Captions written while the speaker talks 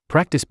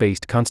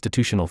Practice-based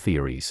constitutional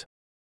theories.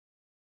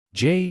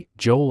 J.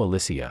 Joel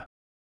Alicia.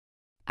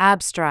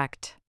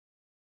 Abstract.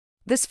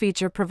 This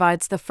feature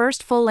provides the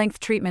first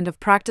full-length treatment of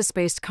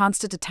practice-based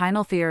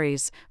constitutional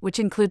theories, which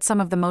include some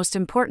of the most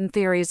important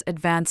theories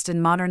advanced in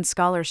modern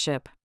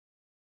scholarship.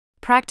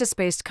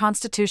 Practice-based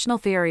constitutional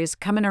theories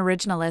come in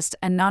originalist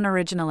and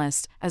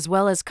non-originalist, as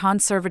well as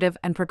conservative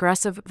and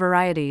progressive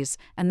varieties,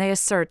 and they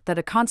assert that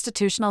a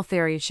constitutional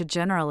theory should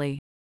generally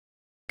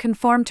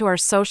conform to our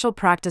social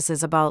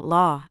practices about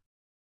law.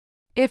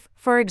 If,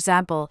 for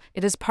example,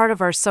 it is part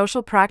of our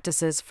social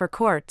practices for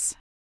courts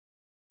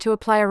to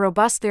apply a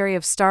robust theory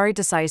of stare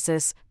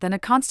decisis, then a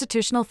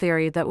constitutional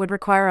theory that would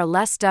require a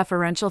less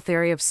deferential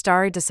theory of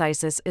stare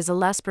decisis is a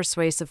less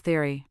persuasive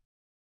theory.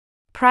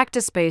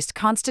 Practice-based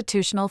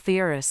constitutional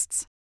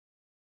theorists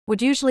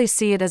would usually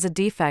see it as a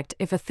defect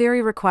if a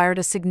theory required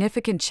a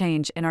significant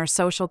change in our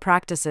social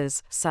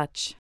practices,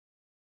 such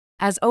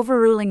as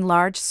overruling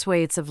large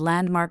swathes of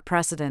landmark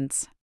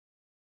precedents.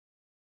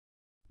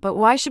 But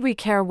why should we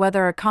care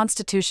whether a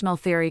constitutional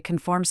theory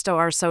conforms to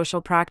our social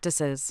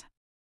practices?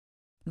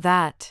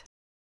 That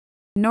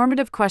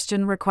normative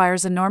question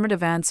requires a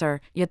normative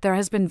answer, yet there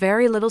has been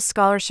very little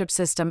scholarship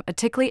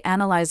systematically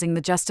analyzing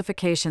the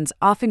justifications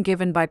often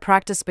given by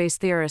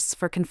practice-based theorists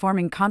for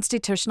conforming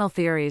constitutional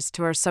theories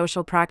to our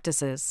social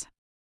practices.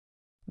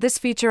 This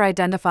feature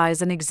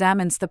identifies and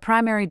examines the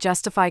primary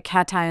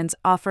justifications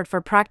offered for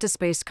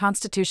practice-based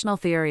constitutional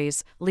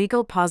theories,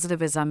 legal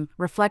positivism,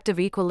 reflective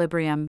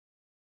equilibrium,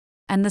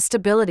 and the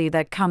stability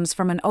that comes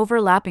from an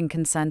overlapping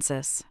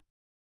consensus.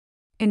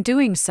 In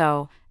doing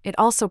so, it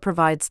also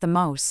provides the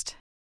most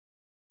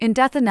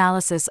in-depth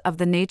analysis of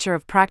the nature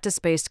of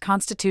practice-based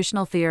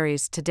constitutional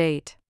theories to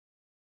date.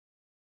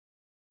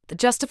 The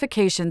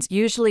justifications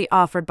usually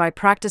offered by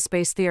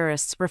practice-based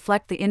theorists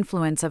reflect the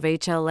influence of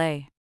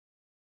H.L.A.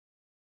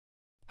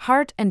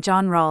 Hart and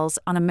John Rawls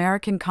on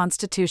American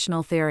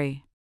constitutional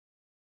theory.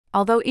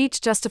 Although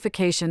each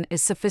justification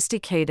is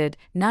sophisticated,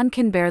 none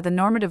can bear the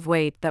normative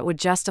weight that would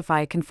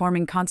justify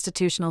conforming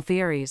constitutional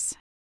theories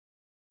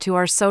to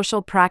our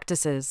social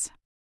practices.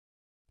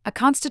 A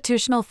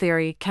constitutional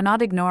theory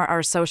cannot ignore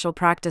our social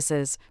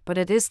practices, but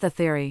it is the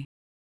theory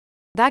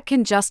that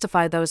can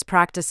justify those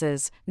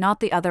practices, not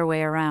the other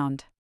way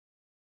around.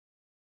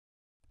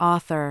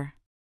 Author: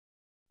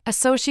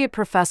 Associate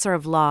Professor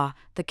of Law,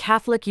 the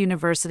Catholic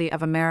University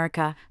of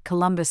America,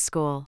 Columbus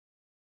School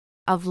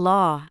of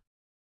Law.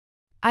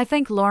 I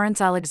thank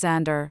Lawrence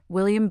Alexander,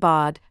 William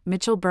Bod,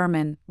 Mitchell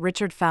Berman,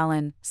 Richard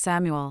Fallon,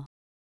 Samuel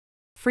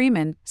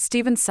Freeman,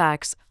 Stephen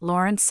Sachs,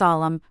 Lawrence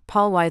Solom,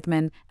 Paul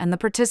Weithman, and the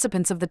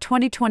participants of the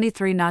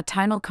 2023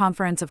 National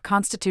Conference of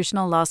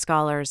Constitutional Law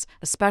Scholars,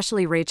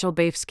 especially Rachel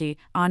Bafsky,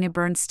 Anya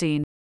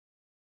Bernstein,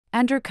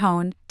 Andrew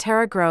Cohn,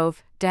 Tara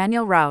Grove,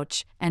 Daniel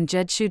Rauch, and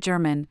Jed Shu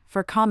German,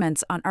 for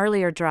comments on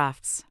earlier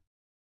drafts.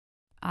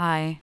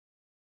 I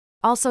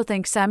also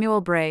thank Samuel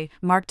Bray,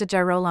 Mark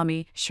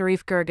DeGirolami,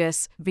 Sharif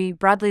Gergis, V.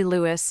 Bradley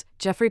Lewis,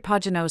 Jeffrey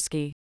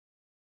Pojanowski,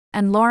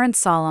 and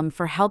Lawrence Solom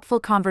for helpful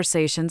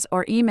conversations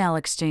or email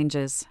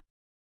exchanges.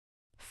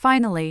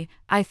 Finally,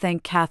 I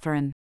thank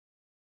Catherine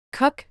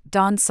Cook,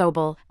 Don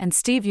Sobel, and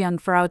Steve Young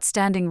for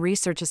outstanding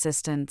research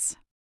assistance.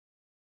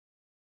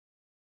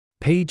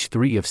 Page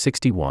 3 of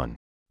 61.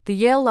 The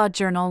Yale Law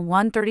Journal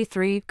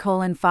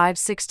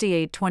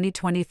 133:568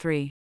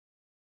 2023.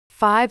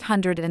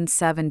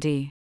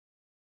 570.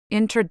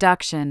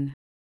 Introduction.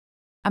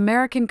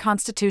 American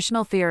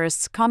constitutional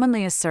theorists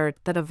commonly assert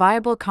that a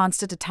viable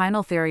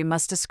constitutional theory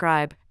must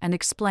describe and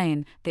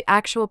explain the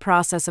actual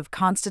process of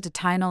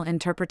constitutional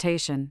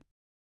interpretation.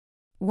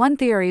 One,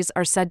 theories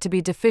are said to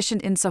be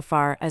deficient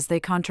insofar as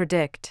they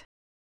contradict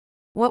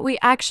what we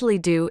actually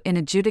do in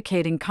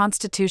adjudicating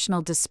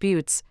constitutional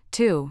disputes.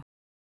 2,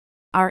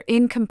 are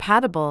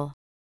incompatible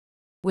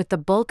with the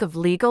bulk of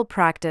legal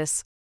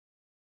practice.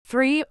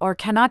 3, or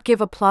cannot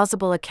give a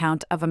plausible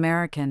account of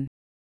American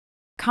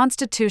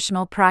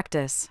constitutional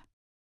practice.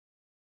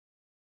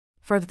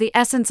 For the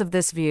essence of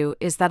this view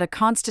is that a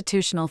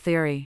constitutional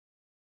theory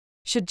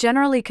should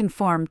generally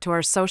conform to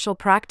our social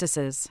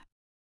practices.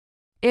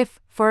 If,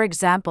 for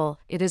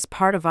example, it is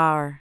part of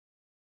our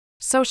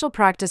social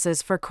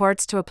practices for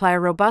courts to apply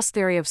a robust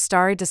theory of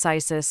stare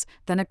decisis,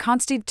 then a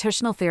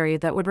constitutional theory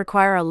that would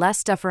require a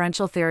less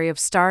deferential theory of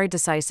stare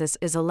decisis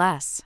is a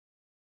less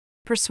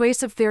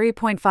persuasive theory.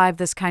 5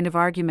 This kind of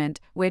argument,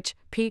 which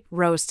P.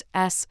 Roast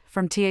S.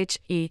 from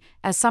The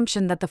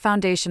assumption that the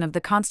foundation of the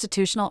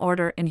constitutional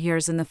order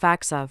inheres in the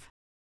facts of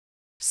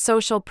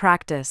social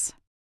practice,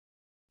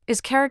 is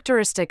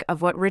characteristic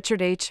of what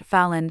Richard H.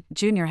 Fallon,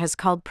 Jr. has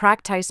called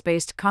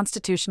practice-based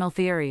constitutional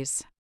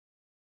theories.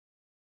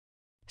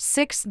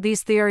 6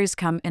 These theories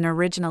come in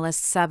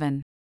originalist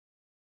 7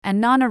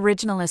 and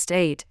non-originalist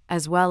 8,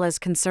 as well as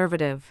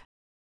conservative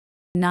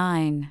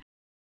 9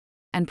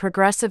 and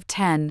progressive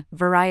 10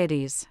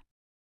 varieties.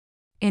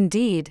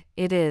 Indeed,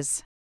 it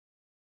is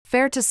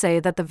fair to say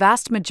that the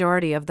vast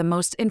majority of the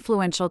most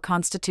influential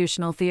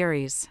constitutional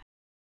theories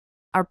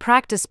are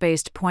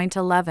practice-based.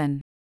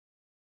 11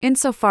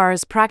 insofar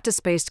as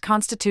practice-based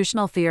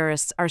constitutional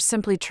theorists are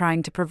simply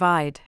trying to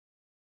provide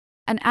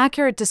an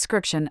accurate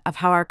description of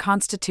how our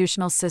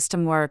constitutional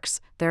system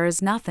works, there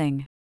is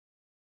nothing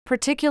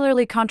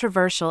particularly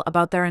controversial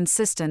about their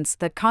insistence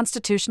that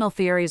constitutional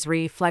theories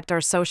reflect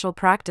our social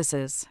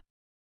practices.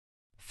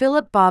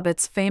 Philip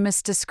Bobbitt's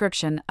famous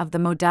description of the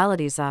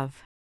modalities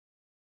of